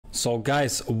So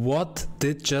guys, what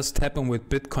did just happen with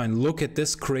Bitcoin? Look at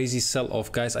this crazy sell-off,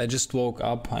 guys. I just woke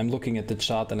up, I'm looking at the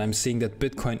chart and I'm seeing that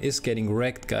Bitcoin is getting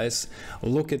wrecked, guys.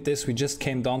 Look at this, we just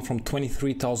came down from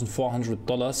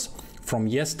 $23,400 from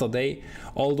yesterday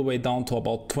all the way down to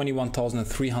about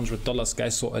 $21,300,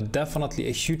 guys. So definitely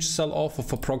a huge sell-off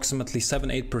of approximately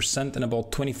 7-8% in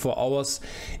about 24 hours.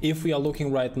 If we are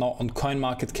looking right now on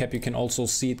CoinMarketCap, you can also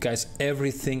see it, guys.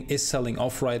 Everything is selling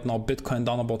off right now. Bitcoin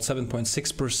down about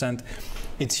 7.6%.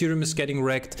 Ethereum is getting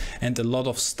wrecked and a lot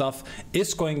of stuff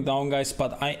is going down, guys.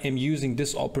 But I am using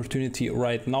this opportunity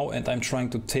right now and I'm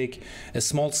trying to take a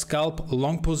small scalp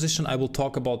long position. I will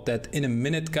talk about that in a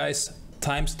minute, guys.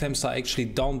 Timestamps are actually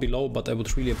down below, but I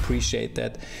would really appreciate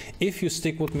that if you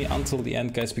stick with me until the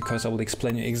end, guys, because I will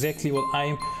explain you exactly what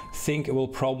I think will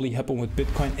probably happen with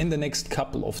Bitcoin in the next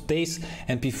couple of days.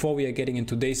 And before we are getting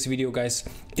into today's video, guys,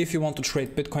 if you want to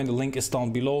trade Bitcoin, the link is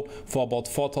down below for about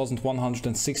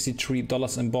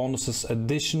 $4,163 in bonuses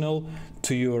additional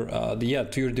to your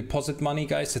to your deposit money,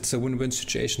 guys. It's a win-win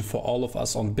situation for all of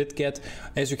us on BITGET.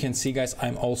 As you can see, guys,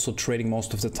 I'm also trading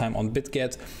most of the time on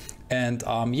BITGET, and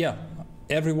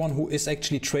everyone who is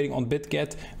actually trading on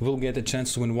BITGET will get a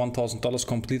chance to win $1,000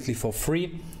 completely for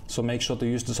free. So make sure to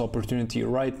use this opportunity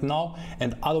right now.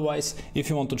 And otherwise, if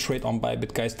you want to trade on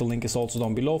BYBIT, guys, the link is also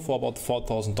down below for about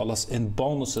 $4,000 in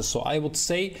bonuses. So I would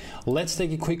say let's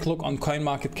take a quick look on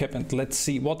CoinMarketCap and let's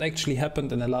see what actually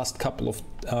happened in the last couple of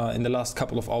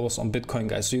hours on Bitcoin,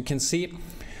 guys. So you can see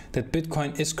that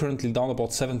Bitcoin is currently down about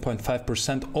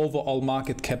 7.5%, overall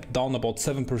market cap down about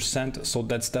 7%. So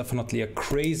that's definitely a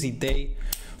crazy day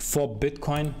for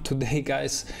Bitcoin today,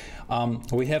 guys.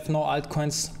 We have no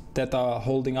altcoins that are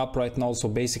holding up right now, so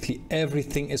basically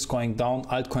everything is going down.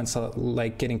 Altcoins are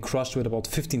like getting crushed with about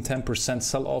 15-10%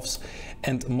 sell-offs,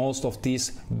 and most of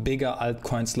these bigger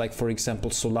altcoins, like for example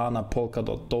Solana,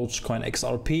 Polkadot, Dogecoin,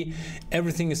 XRP,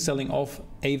 everything is selling off.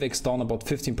 AVAX down about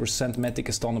 15%, Matic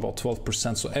is down about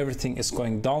 12%, so everything is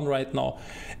going down right now.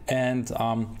 And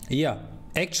yeah,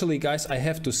 actually, guys, I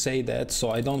have to say that, so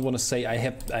I don't want to say I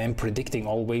am predicting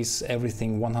always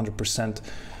everything 100%.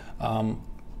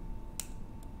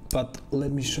 But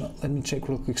let me check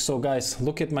real quick. So guys,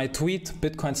 look at my tweet.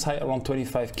 Bitcoin's high around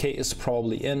 25k is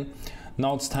probably in.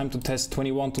 Now it's time to test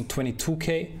 21 to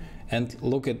 22k. And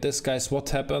look at this, guys,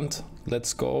 what happened.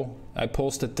 Let's go. I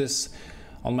posted this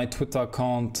on my Twitter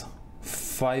account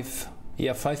 5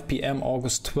 p.m.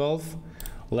 August 12th.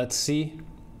 Let's see,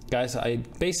 guys. I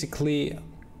basically,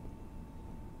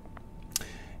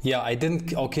 I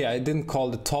didn't call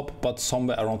the top, but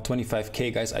somewhere around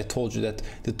 25k, guys. I told you that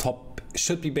the top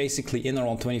should be basically in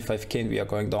around 25k and we are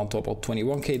going down to about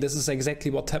 21k. This is exactly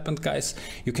what happened, guys.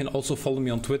 You can also follow me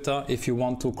on Twitter if you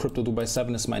want to. Crypto Dubai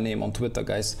 7 is my name on Twitter,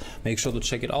 guys. Make sure to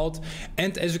check it out.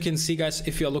 And as you can see, guys,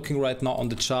 if you are looking right now on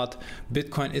the chart,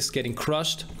 Bitcoin is getting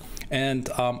crushed. And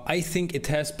I think it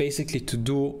has basically to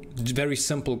do, very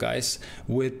simple, guys,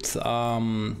 with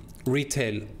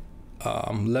retail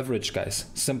leverage, guys.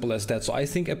 Simple as that. So I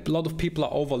think a lot of people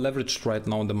are over leveraged right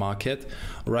now in the market,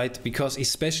 right? Because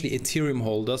especially Ethereum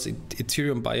holders,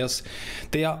 Ethereum buyers,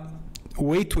 they are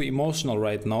way too emotional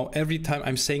right now. Every time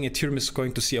I'm saying Ethereum is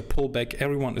going to see a pullback,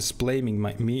 everyone is blaming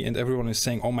me and everyone is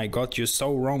saying, oh my god, you're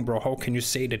so wrong, bro. How can you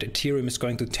say that Ethereum is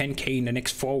going to 10k in the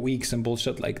next 4 weeks and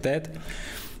bullshit like that?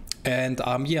 And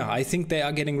I think they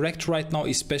are getting wrecked right now,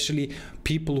 especially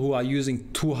people who are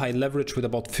using too high leverage with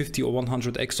about 50 or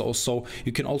 100x or so.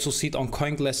 You can also see it on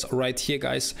CoinGlass right here,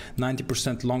 guys.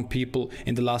 90% long people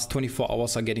in the last 24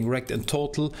 hours are getting wrecked in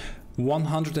total.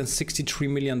 $163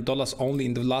 million only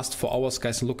in the last 4 hours,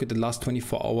 guys. Look at the last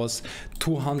 24 hours.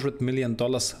 $200 million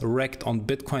wrecked on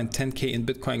Bitcoin, 10k in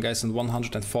Bitcoin, guys, and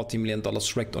 $140 million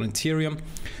wrecked on Ethereum.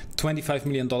 $25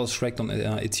 million wrecked on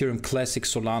Ethereum Classic,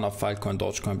 Solana, Filecoin,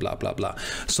 Dogecoin, blah, blah, blah.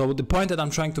 So the point that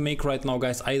I'm trying to make right now,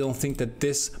 guys, I don't think that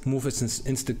this move is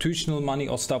institutional money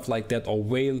or stuff like that, or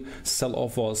whale sell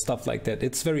off or stuff like that.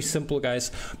 It's very simple,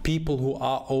 guys. People who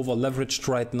are over leveraged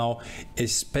right now,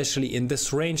 especially in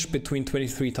this range between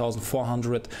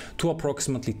 23,400 to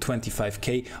approximately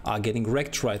 25k, are getting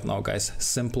wrecked right now, guys.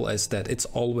 Simple as that. It's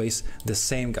always the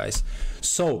same, guys.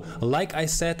 So like I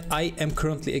said, I am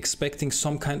currently expecting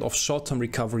some kind of short-term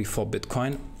recovery for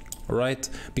Bitcoin, right?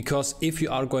 Because if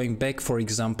you are going back, for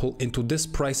example, into this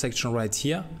price action right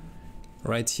here,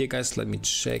 guys, let me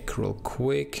check real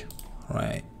quick,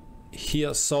 right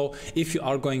here. So if you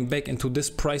are going back into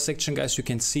this price action, guys, you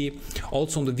can see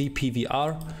also on the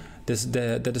VPVR,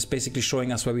 that is basically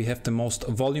showing us where we have the most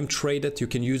volume traded. You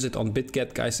can use it on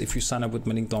BitGet, guys. If you sign up with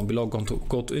my link down below,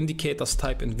 go to indicators,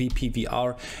 type in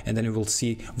VPVR, and then you will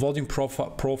see volume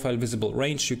profile visible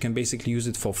range. You can basically use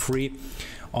it for free.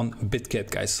 on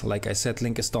BITGET, guys. Like I said,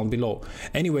 link is down below.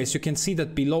 Anyways, you can see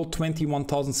that below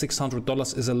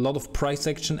 $21,600 is a lot of price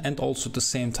action and also at the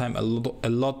same time a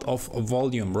lot of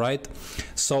volume, right?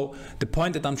 So the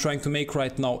point that I'm trying to make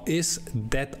right now is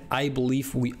that I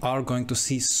believe we are going to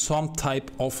see some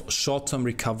type of short-term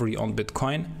recovery on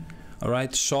Bitcoin. All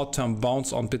right, short-term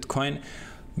bounce on Bitcoin,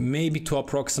 maybe to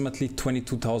approximately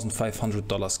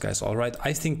 $22,500, guys. All right,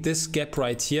 I think this gap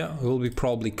right here will be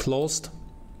probably closed.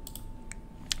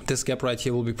 This gap right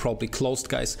here will be probably closed,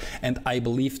 guys, and I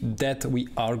believe that we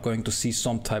are going to see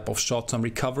some type of short-term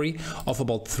recovery of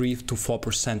about 3 to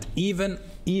 4%. Even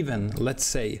let's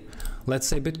say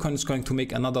Bitcoin is going to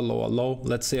make another lower low,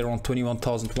 let's say around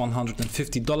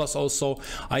 $21,150 also.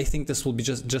 I think this will be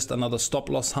just another stop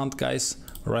loss hunt, guys,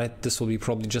 right? This will be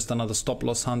probably just another stop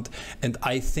loss hunt, and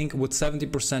I think with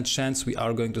 70% chance we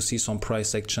are going to see some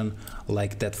price action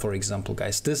like that, for example,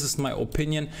 guys. This is my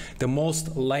opinion, the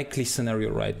most likely scenario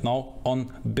right now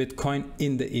on Bitcoin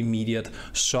in the immediate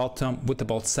short term, with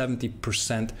about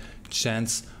 70%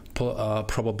 chance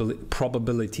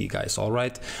probability, guys. All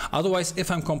right, otherwise,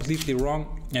 if I'm completely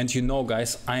wrong, and you know,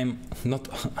 guys, I'm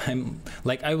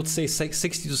like, I would say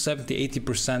 60 to 70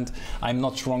 80% I'm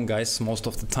not wrong, guys, most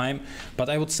of the time. But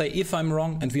I would say if I'm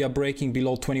wrong and we are breaking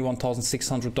below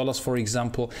 $21,600, for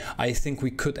example, I think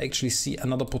we could actually see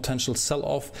another potential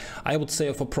sell-off, I would say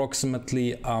of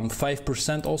approximately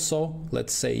 5% also.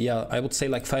 Let's say, yeah, I would say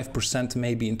like 5%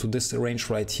 maybe into this range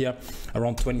right here,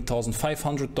 around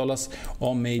 $20,500,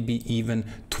 or maybe even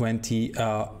like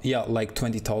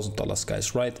 $20,000,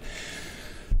 guys, right?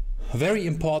 Very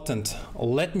important.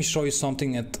 Let me show you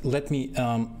something, and let me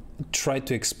try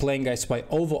to explain, guys, why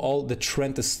overall the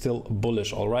trend is still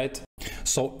bullish. All right,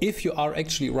 so if you are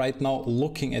actually right now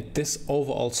looking at this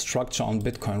overall structure on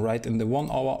Bitcoin, right, in the 1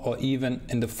 hour or even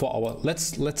in the 4 hour,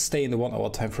 let's stay in the 1 hour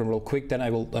time frame real quick, then I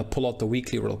will pull out the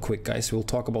weekly real quick, guys. We'll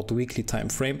talk about the weekly time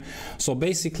frame. So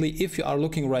basically, if you are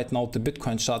looking right now at the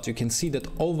Bitcoin chart, you can see that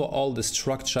overall the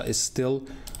structure is still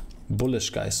bullish,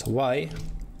 guys. Why?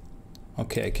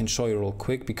 Okay, I can show you real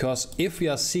quick, because if we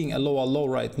are seeing a lower low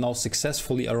right now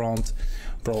successfully around,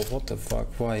 bro, what the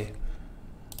fuck, why?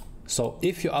 So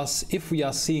if we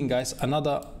are seeing, guys,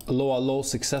 another lower low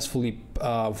successfully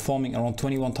forming around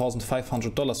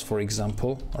 $21,500, for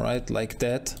example, all right, like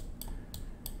that,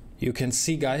 you can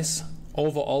see, guys,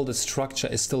 overall the structure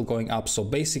is still going up. So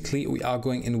basically we are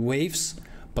going in waves,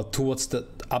 but towards the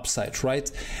upside, right?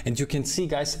 And you can see,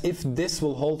 guys, if this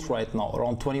will hold right now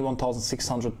around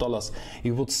 $21,600,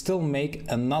 you would still make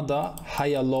another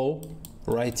higher low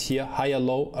right here, higher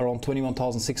low around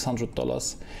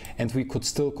 $21,600, and we could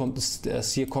still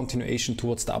see a continuation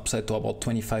towards the upside to about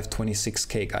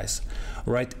 26K, guys,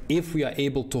 right? If we are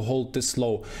able to hold this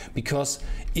low, because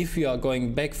if we are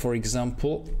going back, for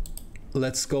example,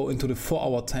 let's go into the 4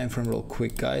 hour time frame real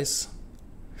quick, guys.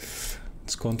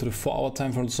 Let's go into the 4 hour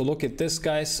time frame. So look at this,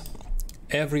 guys.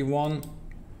 Everyone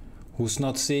who's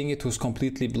not seeing it, who's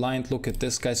completely blind, look at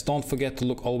this, guys. Don't forget to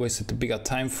look always at the bigger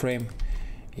time frame.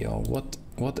 Yo,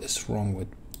 what is wrong with,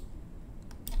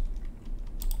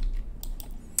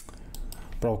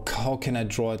 bro? How can I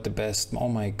draw it the best? Oh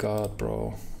my god,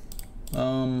 bro.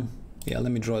 Yeah,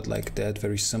 let me draw it like that.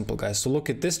 Very simple, guys. So look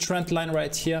at this trend line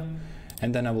right here,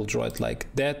 and then I will draw it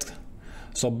like that.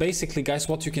 So basically, guys,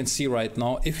 what you can see right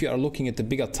now, if you are looking at the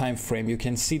bigger time frame, you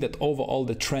can see that overall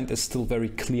the trend is still very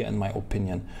clear, in my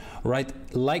opinion, right?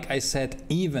 Like I said,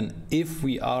 even if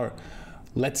we are,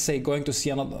 let's say, going to see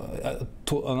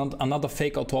another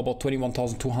fake out to about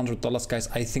 $21,200, guys,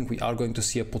 I think we are going to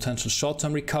see a potential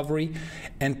short-term recovery,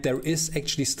 and there is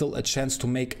actually still a chance to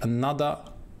make another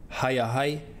higher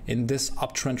high in this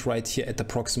uptrend right here at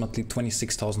approximately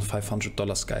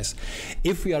 $26,500, guys.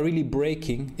 If we are really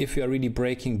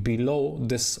breaking below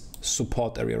this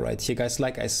support area right here, guys,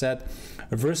 like I said,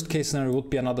 a worst case scenario would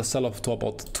be another sell-off to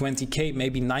about 20K,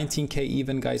 maybe 19K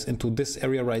even, guys, into this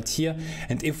area right here.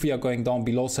 And if we are going down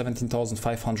below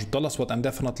 $17,500, what I'm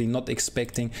definitely not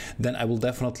expecting, then I will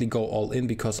definitely go all in,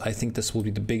 because I think this will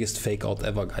be the biggest fake out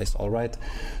ever, guys. All right,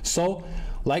 so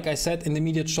like I said, in the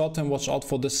immediate short term, watch out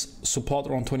for this support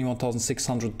around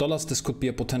 $21,600. This could be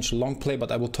a potential long play,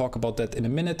 but I will talk about that in a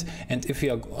minute. And if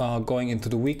you are going into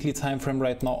the weekly time frame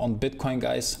right now on Bitcoin,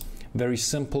 guys, very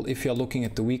simple. If you're looking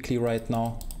at the weekly right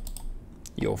now,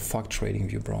 yo, fuck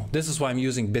TradingView, bro. This is why I'm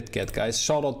using BITGET, guys.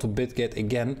 Shout out to BITGET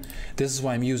again. This is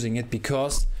why I'm using it,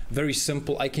 because very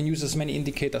simple. I can use as many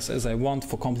indicators as I want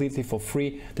completely for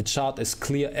free. The chart is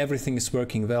clear, everything is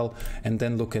working well. And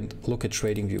then look at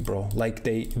TradingView, bro. Like,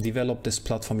 they developed this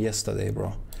platform yesterday,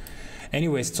 bro.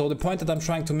 Anyways, so the point that I'm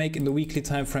trying to make in the weekly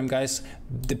time frame, guys,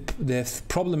 the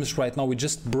problem is right now we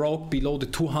just broke below the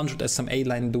 200 SMA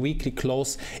line. The weekly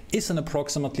close is in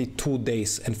approximately 2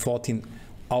 days and 14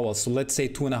 hours, so let's say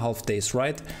 2.5 days,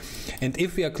 right? And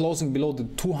if we are closing below the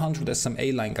 200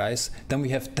 SMA line, guys, then we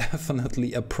have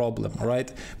definitely a problem, right?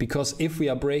 Because if we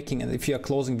are breaking and if we are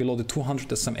closing below the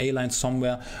 200 SMA line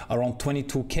somewhere around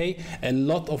 22k, a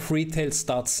lot of retail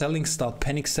start selling, start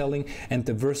panic selling, and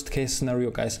the worst case scenario,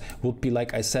 guys, would be,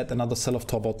 like I said, another sell-off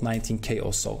to about 19k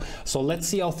or so. So let's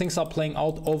see how things are playing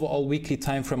out. Overall weekly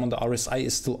time frame on the RSI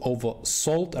is still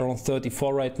oversold around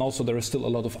 34 right now, so there is still a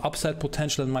lot of upside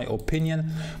potential in my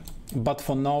opinion. But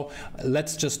for now,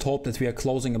 let's just hope that we are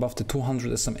closing above the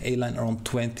 200 SMA line around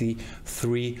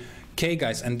 23k,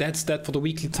 guys. And that's that for the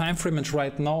weekly time frame. And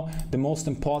right now, the most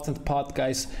important part,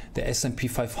 guys, the S&P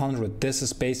 500. This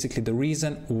is basically the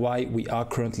reason why we are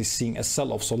currently seeing a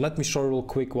sell-off. So let me show you real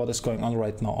quick what is going on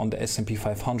right now on the S&P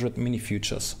 500 mini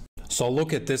futures. So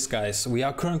look at this, guys. We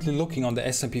are currently looking on the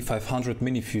S&P 500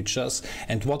 mini futures,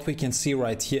 and what we can see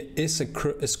right here is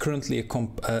currently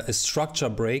a structure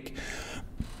break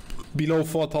below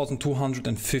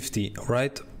 4,250,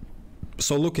 right?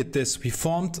 So look at this. We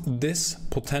formed this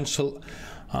potential,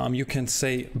 you can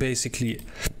say basically,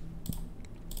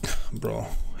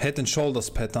 head and shoulders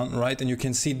pattern, right? And you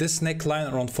can see this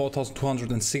neckline around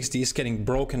 4,260 is getting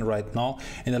broken right now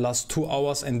in the last 2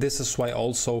 hours, and this is why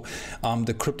also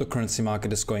the cryptocurrency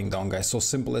market is going down, guys. So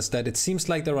simple as that. It seems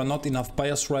like there are not enough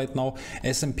buyers right now.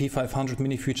 S&P 500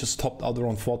 mini futures topped out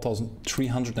around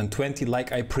 4,320,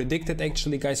 like I predicted.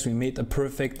 Actually, guys, we made a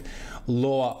perfect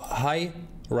lower high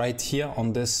right here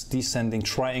on this descending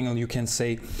triangle, you can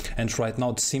say, and right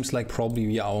now it seems like probably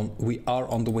we are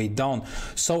on the way down.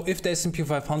 So if the S&P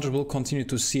 500 will continue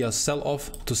to see a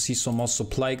sell-off, to see some more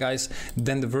supply, guys,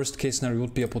 then the worst case scenario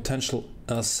would be a potential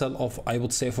sell-off, I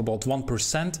would say, of about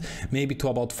 1%, maybe to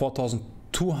about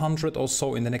 4,200 or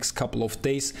so in the next couple of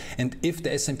days. And if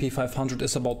the S&P 500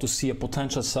 is about to see a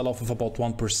potential sell-off of about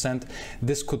 1%,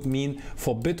 this could mean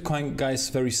for Bitcoin, guys,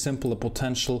 very simple, a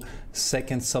potential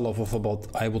second sell-off of about,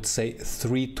 I would say,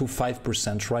 3 to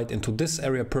 5%, right into this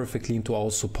area, perfectly into our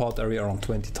support area around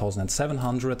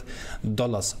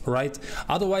 $20,700, right?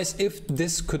 Otherwise, if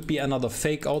this could be another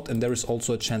fake out, and there is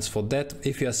also a chance for that,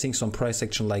 if you are seeing some price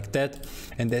action like that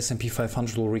and the S&P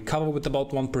 500 will recover with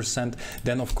about 1%,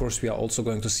 then of course we are also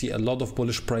going to see a lot of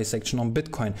bullish price action on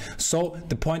Bitcoin. So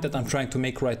the point that I'm trying to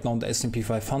make right now on the S&P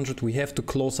 500, we have to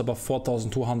close above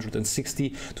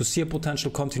 4,260 to see a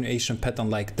potential continuation pattern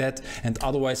like that. And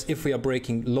otherwise, if we are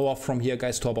breaking lower from here,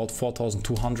 guys, to about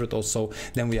 4,200 or so,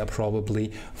 then we are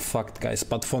probably fucked, guys.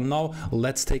 But for now,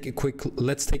 let's take a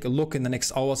look in the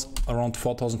next hours around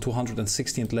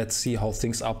 4,260, and let's see how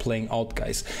things are playing out,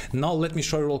 guys. Now let me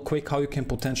show you real quick how you can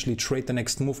potentially trade the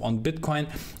next move on Bitcoin,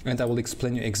 and I will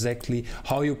explain you exactly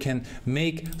how you can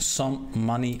make some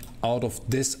money out of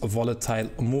this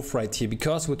volatile move right here.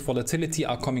 Because with volatility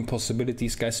are coming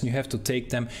possibilities, guys, and you have to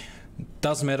take them.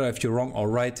 Doesn't matter if you're wrong or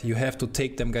right, you have to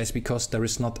take them, guys, because there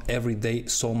is not every day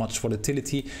so much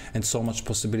volatility and so much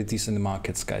possibilities in the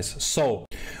markets, guys. So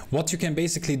what you can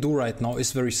basically do right now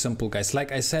is very simple, guys.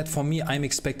 Like I said, for me, I'm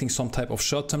expecting some type of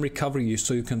short-term recovery,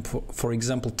 so you can, for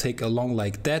example, take a long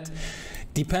like that.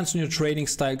 Depends on your trading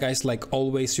style, guys. Like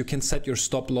always, you can set your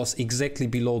stop loss exactly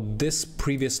below this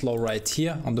previous low right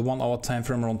here on the 1 hour time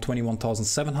frame around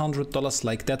 $21,700,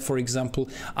 like that, for example.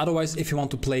 Otherwise, if you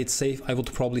want to play it safe, I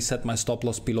would probably set my stop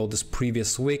loss below this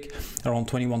previous wick around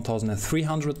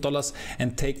 $21,300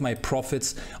 and take my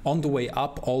profits on the way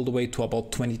up all the way to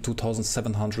about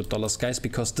 $22,700, guys,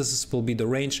 because this will be the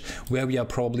range where we are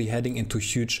probably heading into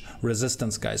huge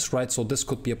resistance, guys, right? So this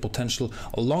could be a potential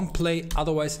long play.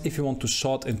 Otherwise, if you want to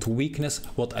short into weakness,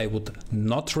 what I would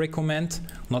not recommend,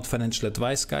 not financial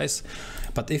advice, guys,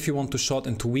 but if you want to short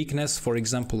into weakness, for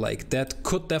example, like that,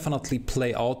 could definitely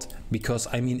play out. Because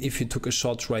I mean, if you took a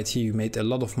short right here, you made a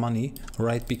lot of money,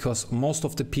 right? Because most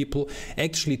of the people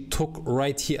actually took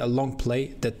right here a long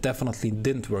play that definitely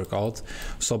didn't work out.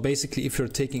 So basically, if you're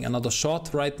taking another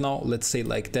short right now, let's say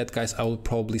like that, guys, I will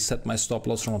probably set my stop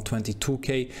loss around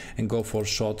 22k and go for a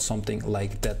short something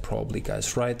like that, probably,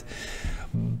 guys, right?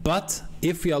 But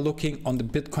if we are looking on the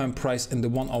Bitcoin price in the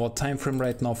 1 hour time frame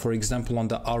right now, for example, on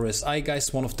the RSI,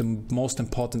 guys, one of the most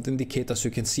important indicators,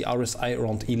 you can see RSI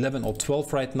around 11 or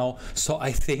 12 right now. So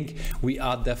I think we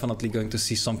are definitely going to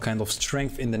see some kind of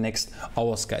strength in the next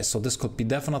hours, guys. So this could be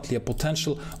definitely a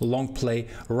potential long play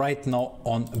right now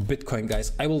on Bitcoin,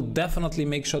 guys. I will definitely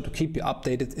make sure to keep you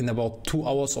updated in about 2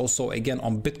 hours or so again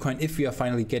on Bitcoin if we are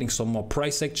finally getting some more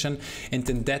price action. And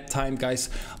in that time, guys,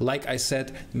 like I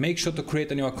said, make sure to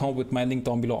create a new account with my link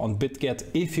down below on BITGET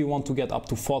if you want to get up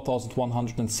to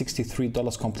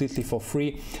 $4,163 completely for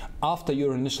free after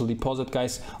your initial deposit,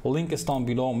 guys. Link is down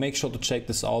below. Make sure to check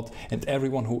this out, and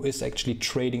everyone who is actually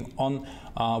trading on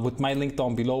with my link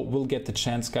down below will get the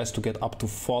chance, guys, to get up to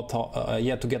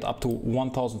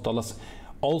 $1,000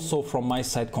 also from my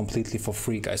side completely for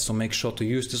free, guys. So make sure to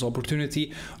use this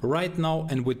opportunity right now.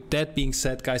 And with that being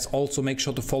said, guys, also make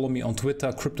sure to follow me on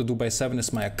Twitter. Crypto7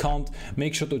 is my account.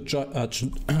 Make sure to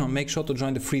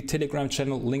join the free Telegram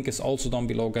channel. Link is also down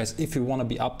below, guys, if you want to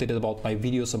be updated about my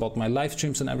videos, about my live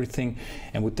streams and everything.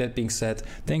 And with that being said,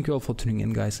 thank you all for tuning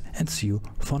in, guys, and see you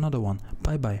for another one.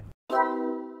 Bye bye.